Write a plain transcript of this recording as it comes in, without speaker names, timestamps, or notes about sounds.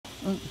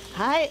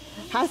はい、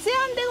ハセ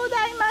アンでご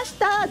ざいまし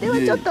た。では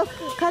ちょっと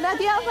カナ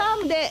ディアンファ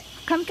ームで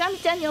カミカミ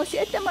ちゃんに教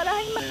えても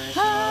らいます。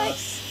はい。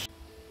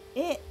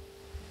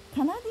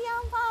カナディア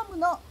ンファーム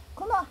の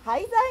この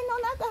廃材の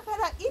中か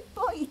ら一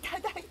本いた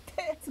だい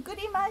て作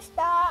りまし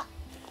た。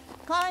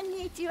こん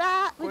にち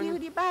は、ウリウ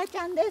リばあち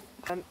ゃんです。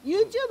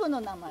YouTube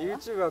の名前は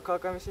YouTube は川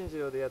上槇二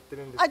郎でやって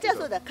るんですけど。あ、じゃあ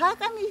そうだ、川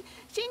上しん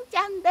ち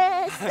ゃんで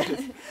す。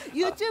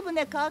YouTube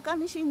ね、川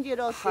上槇二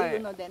郎ってい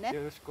うのでね、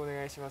よろしくお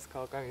願いします。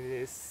川上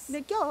です。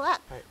で、今日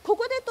はこ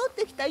こで取っ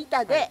てきた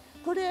板で、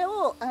これ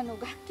を楽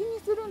器に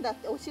するんだっ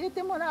て教え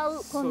てもら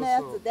うこんな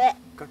やつで。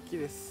楽器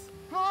です。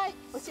はい、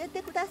教え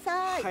てくだ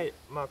さい。はい、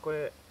まあこ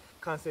れ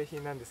完成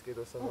品なんですけ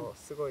ど、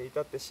すごい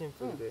至ってシン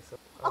プルで、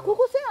あ、こ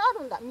こ線あ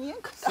るんだ。見えん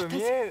かった。見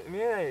え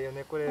ないよ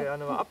ね。これア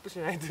ップし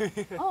ないと見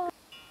えない。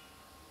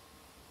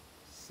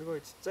すご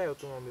いちっちゃい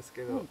音なんです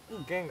けど、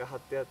弦が張っ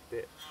てあっ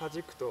て弾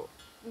くと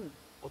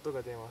音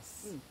が出ま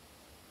す。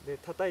で、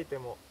叩いて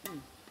も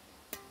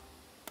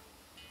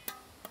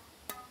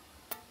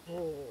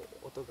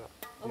音が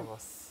出ま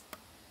す。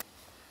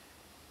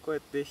こうや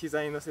って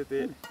膝に乗せ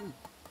て、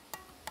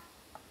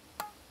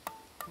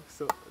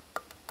そう、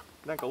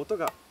なんか音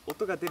が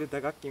出る打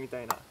楽器み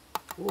たいな。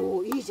お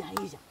お、いいじゃん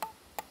いいじゃん。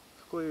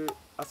こういう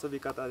遊び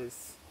方で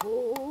す。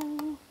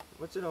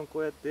もちろんこ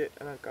うやって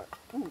なんか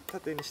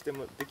縦にして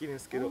もできるんで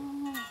すけど、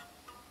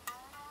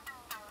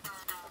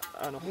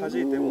弾い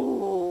て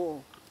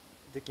も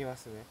できま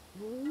すね。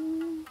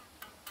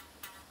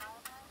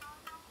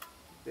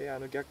で、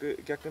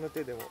逆の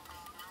手でも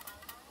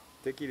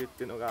できるっ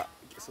ていうのが、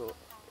そう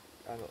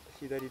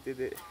左手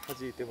で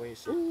弾いてもいい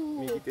し、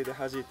右手で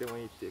弾いても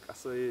いいっていうか、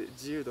そういう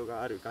自由度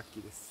がある楽器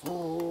です。だ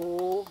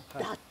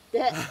って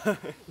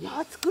い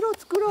や、作ろう。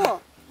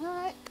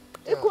はい。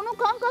この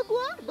間隔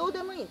はどう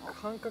でもいいの？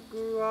間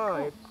隔は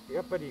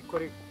やっぱりこ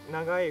れ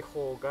長い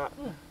方が、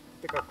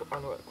てか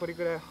これ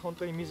ぐらい本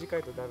当に短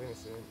いとダメで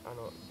すね。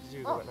自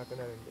由度がなく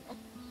なるんで。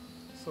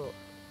そう。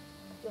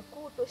じゃあ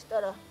こうとした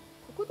らこ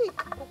こ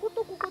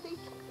とここでいく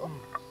こ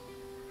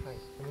と？はい。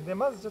で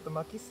まずちょっと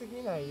巻きす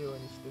ぎないように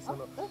して、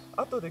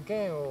後で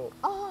弦を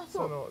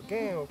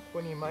こ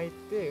こに巻い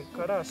て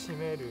から締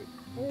める。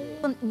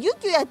ギュッ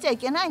ギュやっちゃい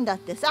けないんだっ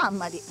てさ、あん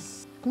まり。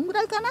こんぐ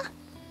らいかな。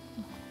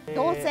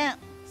銅線。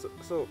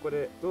そう、こ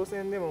れ銅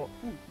線でも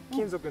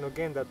金属の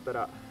弦だった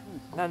ら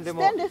何で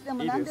もステンレスで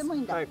も何でもい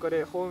いんだ。はい、こ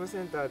れホーム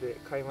センターで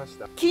買いまし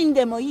た。金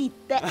でもいいっ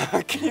て。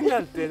金な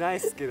んてない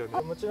ですけど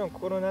ね。もちろんこ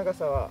この長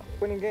さはこ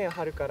こに弦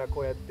張るから、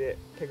こうやって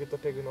ペグと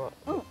ペグの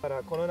か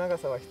らこの長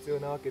さは必要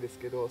なわけです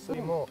けど、そ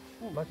れも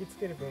巻きつ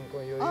ける分こ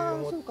う余裕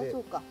を持って、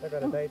だか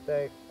らだい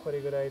たいこ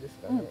れぐらいです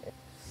かね。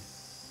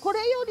これ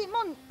よりも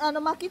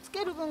巻きつ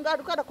ける分があ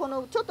るから、こ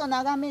のちょっと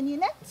長めに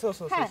ね。そう、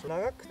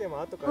長くて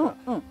も後から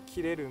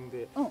切れるん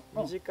で、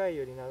短い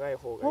より長い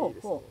方がいい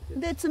ですね。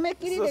で、爪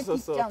切りで切っ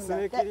ちゃうんだっ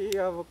て。爪切り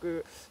が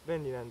僕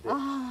便利なんで。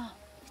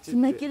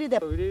爪切りで。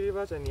ウリウリ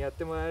ばあちゃんにやっ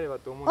てもらえれば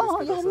と思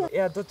うんですけど、い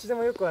や、どっちで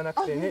もよくはな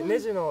くて、ネ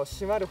ジの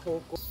締まる方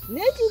向。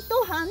ネジ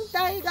と反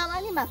対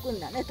側に巻くん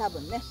だね、多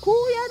分ね。こ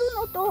うや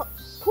るのと、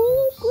こ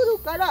う来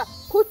るから、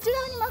こっち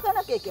側に巻か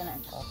なきゃいけない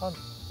んだ。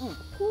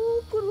こ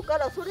う来るか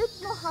ら、それ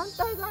の反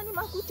対側に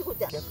巻くってこ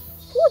とや。こ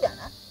うじゃ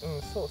ない？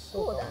そ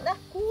うだな。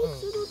こう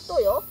する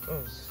とよ。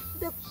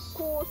で、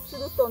こうす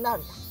るとな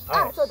るんだ。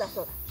あ、そうだ。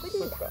これで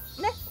いいんだ。ね、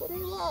これ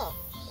は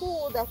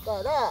こうだ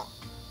から、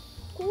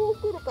こ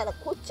う来るから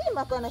こっちに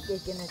巻かなきゃい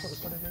けない。これで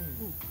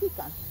いい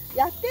かな。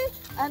やって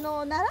なら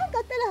んかった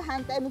ら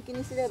反対向き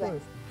にすればいい。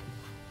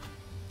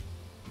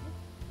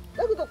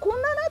だけどこん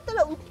ななった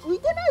ら浮い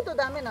てないと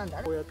ダメなんだ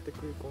ね。こうやって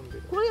食い込ん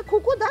で。こ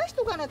こ出し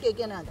とかなきゃい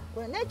けないんだ。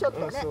これね、ちょっと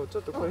ね。そう、ち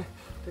ょっとこれ。こ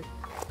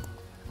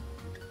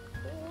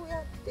う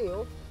やって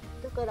よ。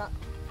だから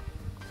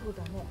そう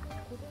だね。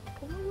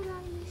このぐらい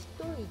にし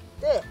とい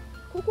て、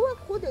ここは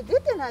ここで出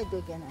てないと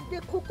いけない。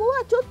で、ここ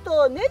はちょっ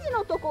とネジ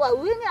のとこは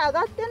上に上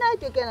がってない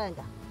といけないん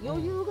だ。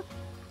余裕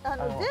が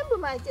全部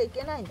巻いちゃい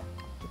けないんだ。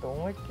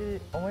思いっき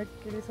りこ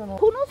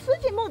の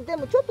筋もで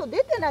もちょっと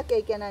出てなきゃ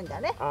いけないんだ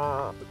ね。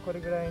こ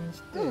れぐらいに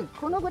して、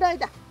このぐらい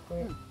だ。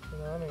斜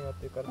めになっ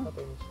てるから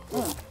縦にし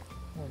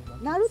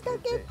て、なるだ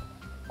け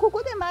こ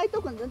こで巻いと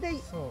くんだ。で、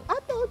あ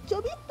とち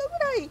ょびっと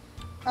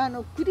ぐら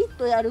いクリッ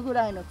とやるぐ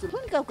らいのと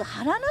にかく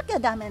張らなきゃ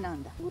ダメな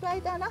んだぐら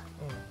いだな。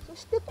そ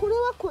してこれ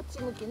はこっ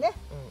ち向きね。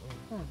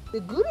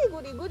で、ぐり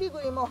ぐ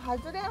りもう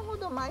外れんほ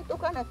ど巻いと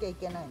かなきゃい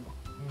けないんだ。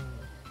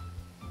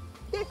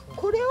で、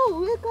これを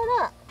上か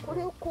らこ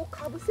れをこう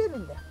かぶせる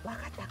んだよ。分か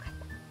った。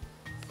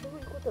そう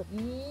いうこと。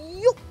い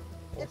いよ。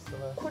で、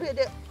これ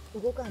で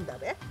動かんだ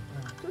べ。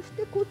そし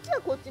てこっち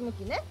はこっち向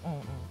きね。で、こ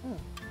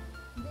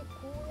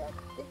うやっ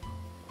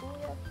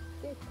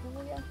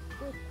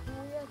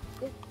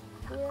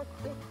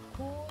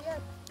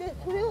て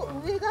これを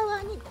上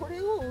側にす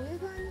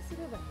れ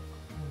ばいい。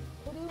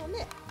これを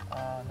ね。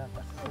なん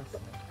かすごいですね。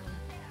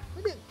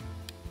で、ち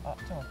ょっ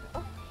と待っ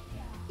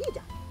て。いいじ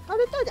ゃん。腫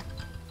れたじゃん。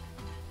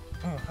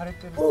腫れ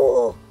てる。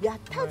おお、やっ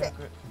たぜ。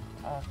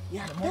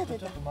やったぜ。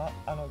ちょっと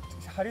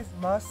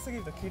回しすぎ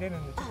ると切れる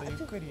んで、ちょっとゆっ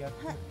くりやっ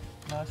て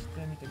回し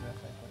てみてくださ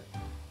い。こ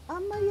れあ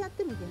んまりやっ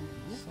てもいけないのね。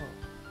そう。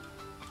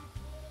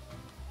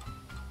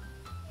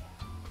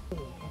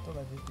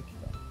出てき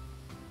た。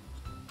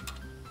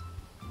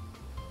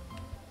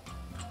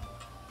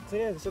と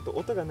りあえずちょっと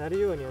音が鳴る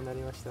ようにはな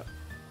りました。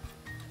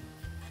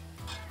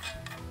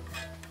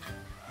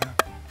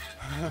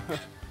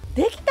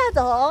できた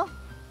ぞ。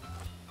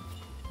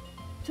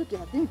ちょっと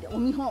やってみて。お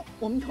見本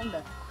だ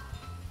よ。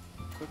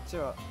こっち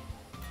は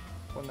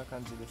こんな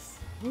感じです。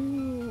こっ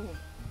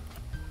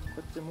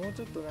ちもう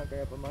ちょっとなんか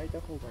やっぱ巻い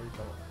た方がいいか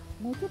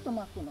も。もうちょっと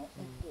巻くの。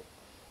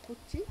こっ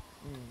ち？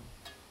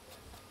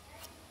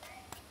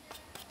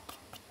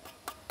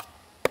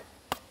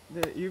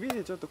で指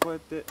でちょっとこうや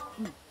って、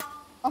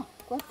あ、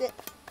こうやって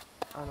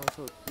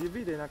そう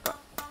指でなんか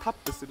タッ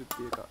プするっ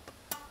ていうか。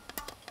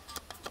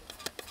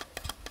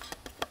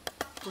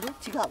これ違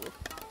う？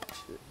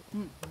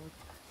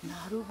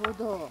なるほ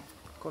ど。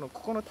こ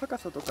この高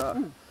さとか、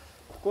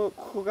こ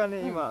こが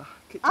ね今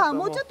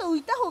もうちょっと浮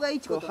いた方がいいっ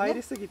てことね。入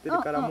りすぎてる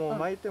からもう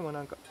巻いても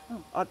なんか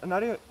鳴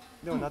る。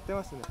でも鳴って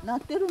ますね。鳴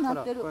ってる。こう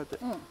やって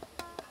タッ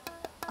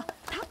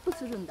プ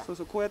するんだ。そ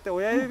うこうやって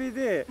親指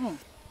で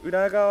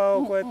裏側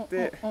をこうやっ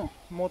て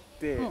持っ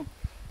て。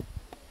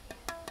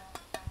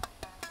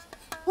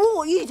お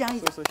お、いいじゃんい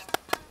いじゃん。ちょっ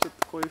と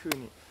こういう風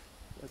にや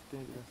って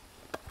みてくださ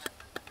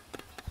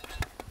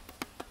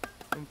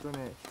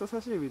い。人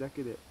差し指だ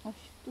けで。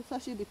人差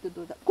し指って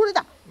どうだ。これ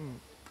だ。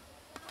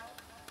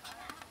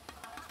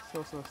そ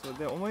う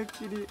で思いっ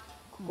きり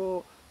こ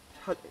こ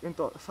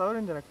触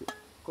るんじゃなくて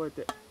こうやっ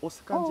て押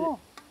す感じ。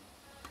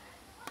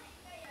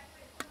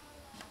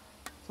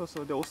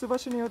で押す場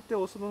所によって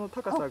音の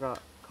高さが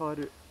変わ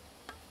る。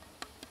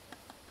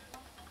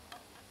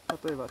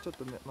例えばちょっ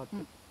とね待っ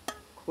て、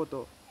ここ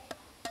と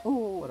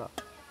ほら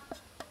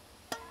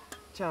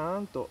ちゃ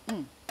んとち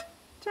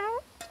ゃん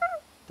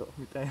と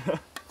みたいな。ち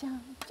ゃ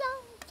んちゃ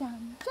んちゃ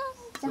んちゃ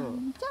んちゃん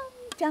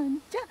ちゃんちゃんちゃ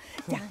ん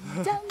ちゃん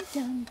ちゃん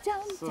ちゃんちゃ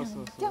ん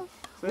ちゃん。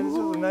それでち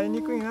ょっとなり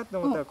にくいなって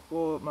思ったらこ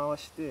こを回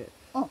して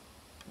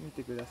見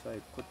てくださ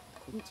い。こっ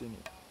ちに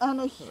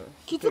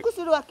きつく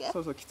するわけ？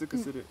きつく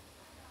する。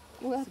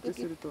こうやってきつく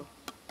すると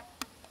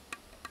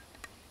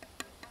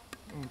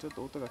ちょっ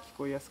と音が聞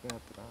こえやすくなっ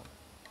たかな。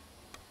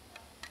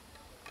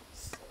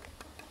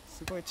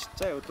すごいちっ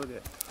ちゃい音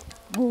で。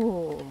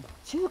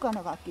中華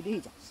の楽器でい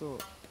いじゃん。そう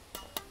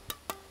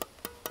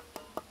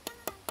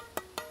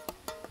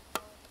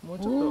も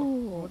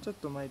うちょっ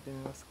と巻いてみ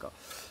ますか。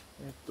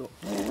こ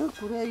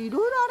れい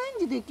ろいろア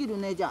レンジできる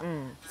ね。じゃあ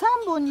3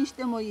本にし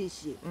てもいい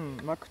し、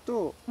巻く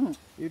と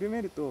緩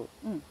めると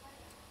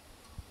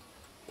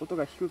音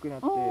が低くな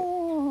って、巻く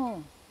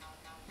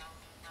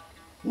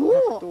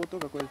と音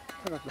がこれ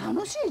高くなる。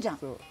楽しいじゃん。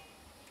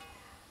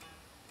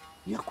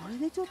いや、これ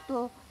でちょっ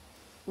と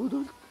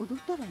踊っ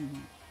たらいいね。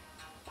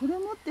これ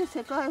持って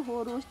世界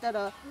放浪した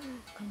ら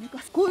金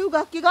貸す。こういう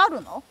楽器があ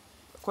るの？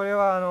これ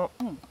は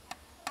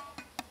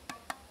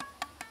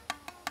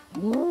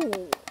モ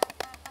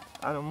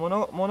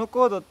ノ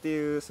コードって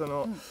いうそ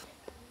の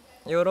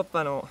ヨーロッ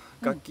パの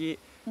楽器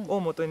を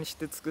元にし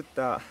て作っ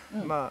た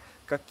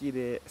楽器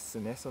です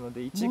ね。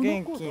で一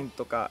弦琴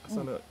とか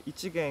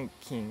一弦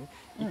金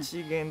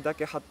一弦だ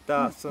け張っ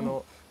た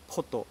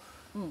琴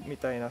み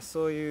たいな、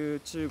そういう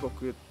中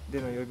国で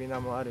の呼び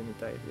名もあるみ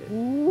たいで、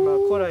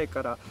古来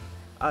から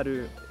あ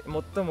る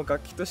最も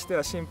楽器として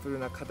はシンプル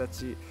な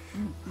形、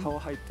顔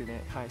入って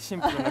ね、シ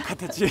ンプルな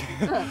形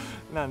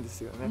なんで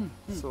すよね。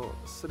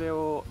それ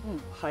を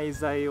廃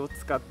材を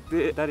使っ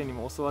て誰に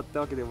も教わった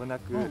わけでもな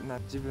く、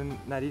自分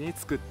なりに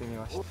作ってみ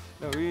ました。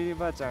でもウリウリ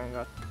ばあちゃん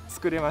が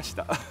作れまし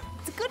た。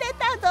作れ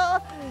たぞ。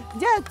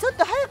じゃあちょっ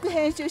と早く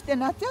編集して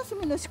夏休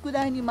みの宿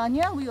題に間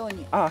に合うよう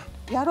に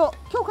やろう。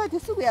今日帰っ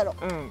てすぐやろう。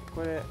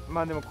これ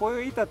でもこう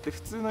いう板って普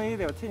通の家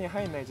では手に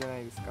入んないじゃな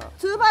いですか。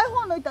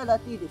2x4 の板だっ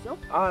ていいでしょ。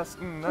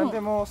なん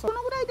でもそ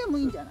のぐらいでも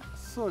いいんじゃない？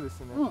そうで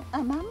すね。ま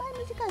んま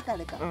短いか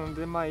らか。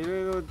でいろい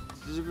ろ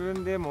自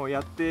分でも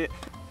やって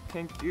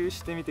研究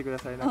してみてくだ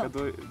さい。なんか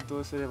ど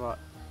うすれば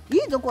いい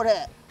ぞこ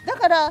れ。だ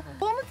から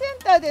ホームセン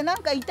ターでな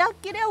んか板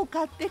切れを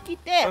買ってき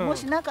て、も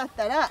しなかっ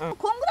たらこんぐ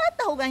らいあっ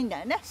た方がいいんだ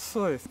よね。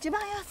そうです。一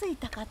番安い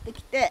板買って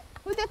きて、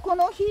それでこ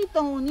のヒー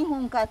トンを2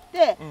本買っ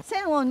て、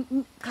線を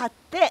買っ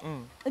て、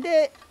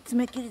で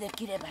爪切りで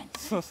切ればいいんで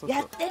す。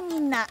やってみ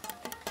んな。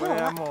これ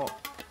はもう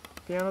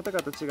ピアノと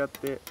かと違っ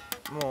て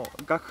もう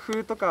楽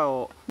譜とか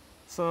を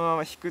そのま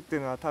ま弾くってい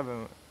うのは多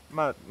分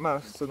なん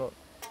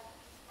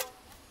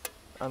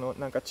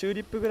かチュー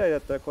リップぐらいだ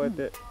ったらこうやっ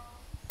て、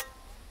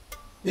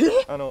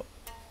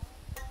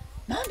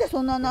なんで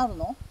そんなになる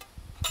の？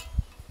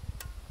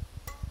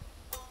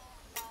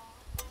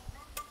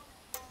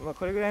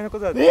これぐらいのこ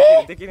とは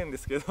できるんで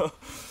すけど、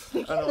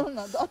できる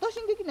の？私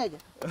にできないじゃ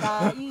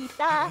ん。咲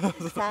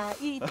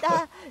い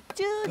た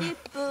チューリッ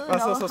プの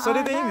花が。そ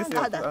れでいいんです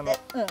よ。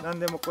何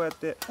でもこうやっ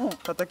て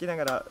叩きな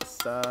がら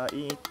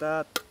咲い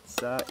たって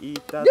遊ぶのもいい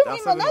し。でも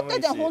今なった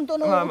じゃん、本当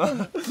の音に。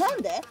な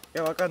んで？い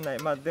や、わかんない。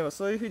でも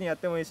そういう風にやっ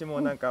てもいいし、も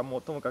うなんかも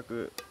うともか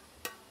く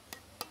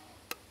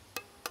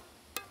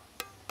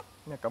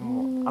なんか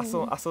もう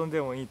遊ん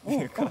でもいいって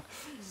いうか、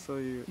そう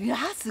いう。いや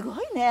すごい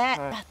ね。や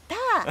った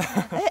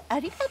ー。あ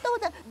りがとう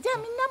だ。じゃあ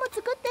みんなも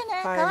作って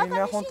ね。はい、みん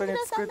な本当に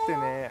作って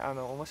ね。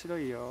面白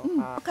いよ。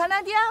カ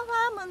ナディアン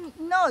ファー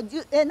ム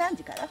の何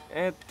時から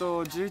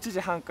？11時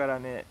半から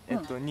ね、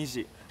2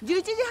時。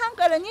11時半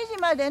から2時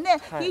までね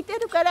弾いて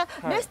るから、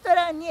レスト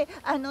ランに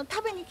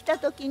食べに来た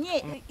時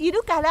にい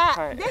るか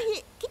ら、ぜ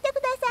ひ来て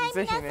くださ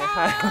い。皆さん。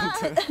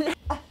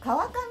あ、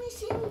川上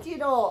槇二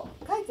郎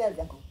書いてある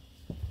じゃん。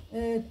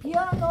ピ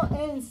アノ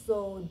演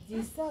奏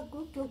自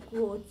作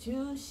曲を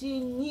中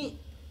心に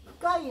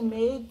深い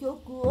名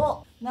曲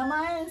を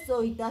生演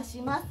奏いた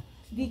します。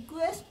リ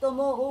クエスト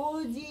も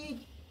応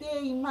じ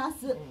ていま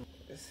す。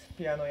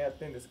ピアノやっ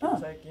てるんですけど、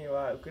最近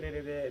はウクレ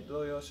レで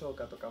童謡唱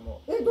歌とか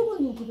も。どこ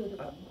にウクレレ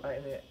が？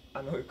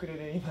ウクレ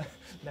レ今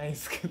ないんで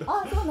すけど。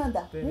あ、そうなん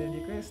だ。でね、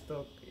リクエス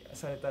ト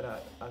されたら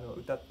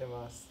歌って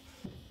ます。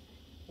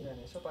じゃあ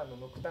ね、ショパンの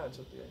ノクターンち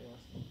ょっとやりま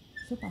す。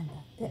ショパンだっ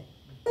て。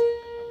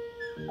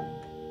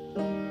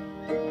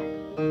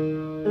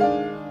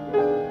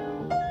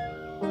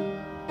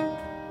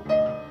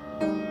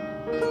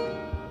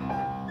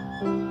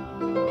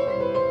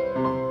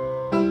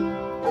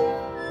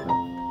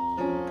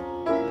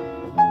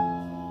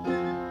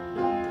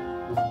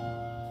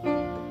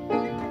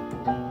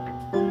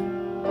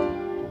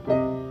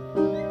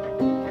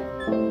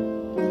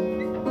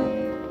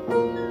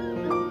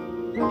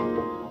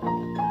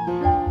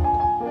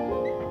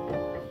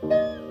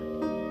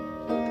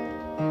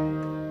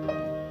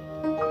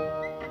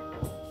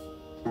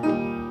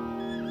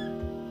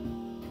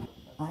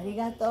あり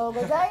がとう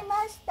ござい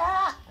ました。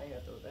ありが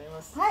とうござい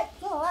ます。はい、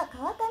今日は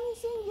川上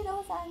槇二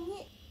郎さん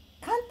に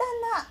簡単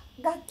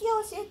な楽器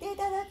を教えてい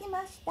ただき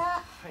ました。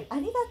はい、あ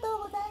りがと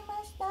うござい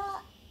ました。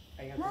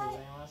ありがとうござい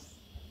ます。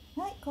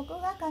はい、ここ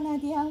がカナ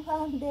ディアンフ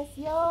ァームで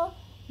すよ。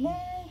ね。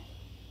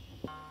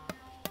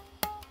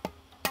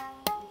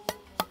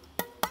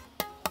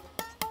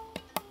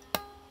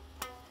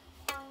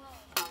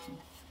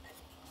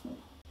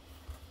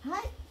は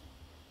い、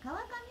川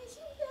上槇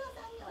二郎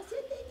さんに教え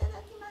ていた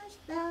だきまし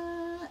た。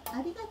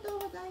ありがとう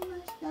ございま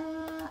した。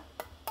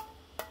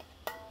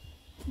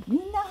み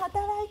んな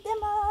働いて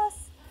ま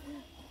す。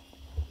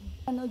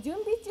準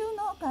備中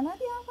のカナ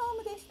ディアンファー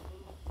ムでした。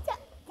じゃ、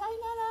さ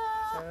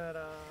よな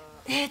ら。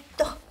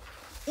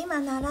今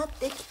習っ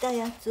てきた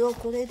やつを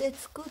これで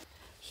作っ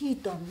ヒー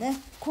トンね。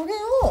これ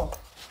を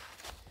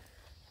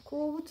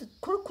こう打つ。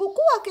ここ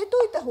開け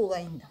といた方が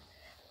いいんだ。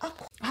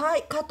は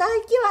い、硬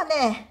い木は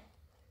ね、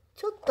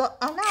ちょっと穴開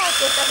けた方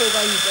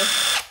がいいで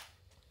す。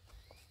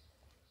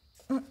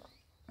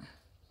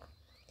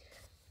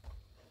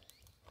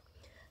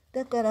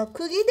だから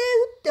釘で打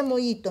っても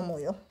いいと思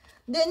うよ。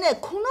でね、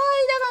この間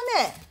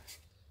がね、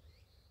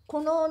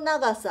この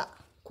長さ、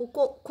こ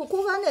こ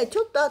がねち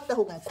ょっとあった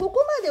方がいい。こ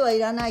こまではい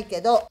らないけ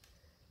ど、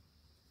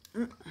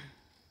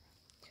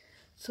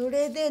そ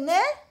れでね、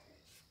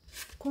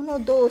こ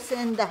の銅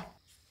線だ。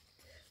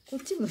こっ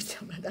ち向いちゃ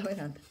ダメ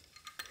なんだ。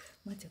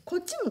こ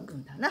っち向く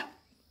んだな。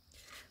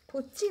こ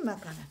っち巻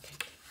かなきゃい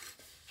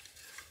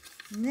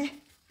けない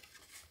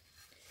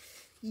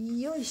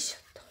ね。よいしょ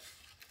っと。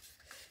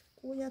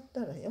こうやっ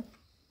たらよ。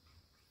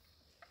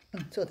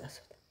そうだ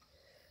そうだ。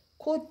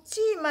こっち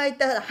巻い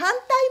たら反対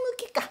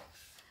向きか。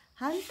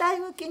反対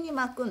向きに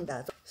巻くん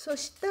だ。そ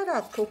した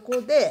らこ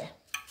こで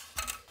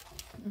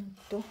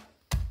こ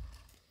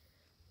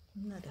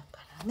んなだ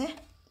からね。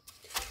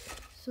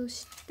そ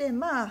して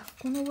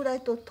このぐら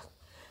いと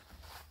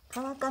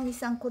川上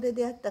さんこれ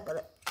でやったか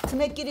ら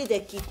爪切り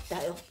で切っ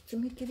たよ。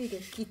爪切りで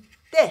切っ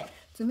て、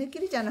爪切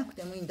りじゃなく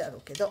てもいいんだろ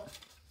うけど、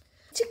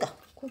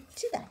こっ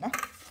ちだな。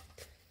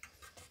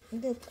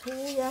でこう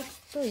やっ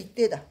とい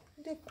てだ。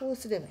でこう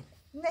すればい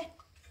いね。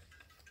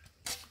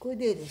これ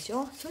でいいでし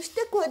ょ。そし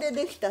てこれで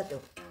できた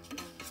と。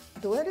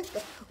どうやるか。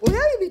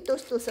親指と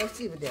人差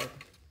し指でやる。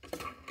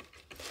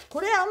こ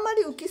れあんま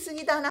り浮きす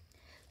ぎだな。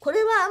こ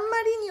れはあん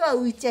まりには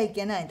浮いちゃい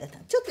けないんだ。ち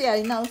ょっとや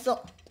り直そう。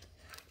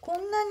こ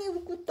んなに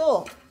浮く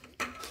と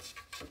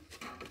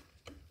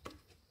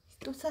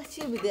人差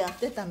し指でやっ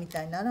てたみ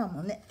たいなら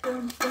もうね、5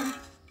分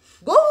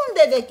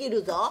ででき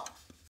るぞ。